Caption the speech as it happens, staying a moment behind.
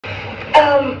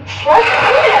Slush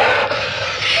Husky.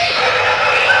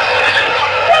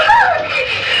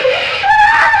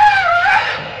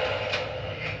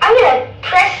 I'm gonna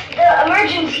press the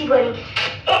emergency button.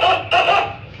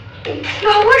 It's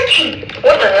not working.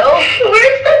 What the hell?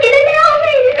 We're stuck in an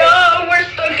elevator. No, we're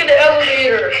stuck in the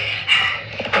elevator.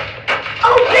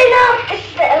 Open up. This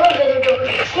is the elevator door.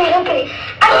 It's not opening.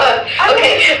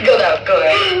 Okay, go down.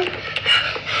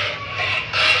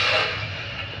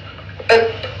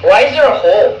 Why is there a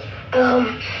hole?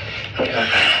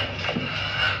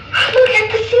 Look at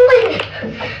the ceiling.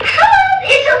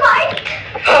 It's a light.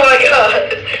 Oh my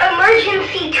god.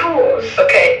 Emergency tools.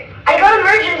 Okay. I got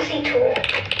emergency tool.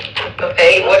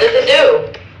 Okay, what does it do?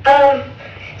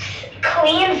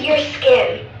 Cleans your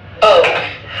skin. Oh,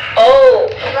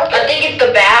 I think it's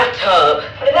the bathtub.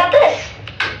 What about this?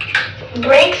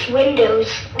 Breaks windows.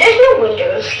 There's no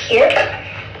windows here.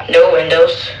 No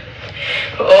windows.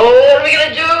 Oh, what are we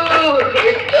gonna do?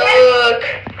 We're stuck.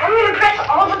 I'm gonna press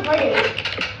all the buttons.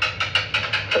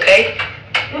 Okay.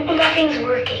 Nothing's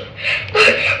working.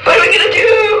 What are we gonna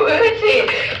do? Let's see.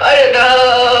 I don't know.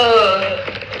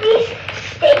 Please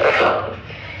stay calm.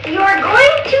 You are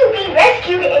going to be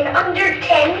rescued in under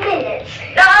 10 minutes.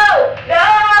 No!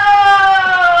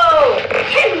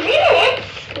 10 minutes?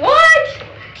 What?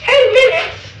 10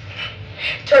 minutes?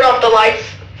 Turn off the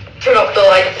lights.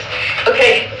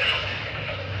 Okay.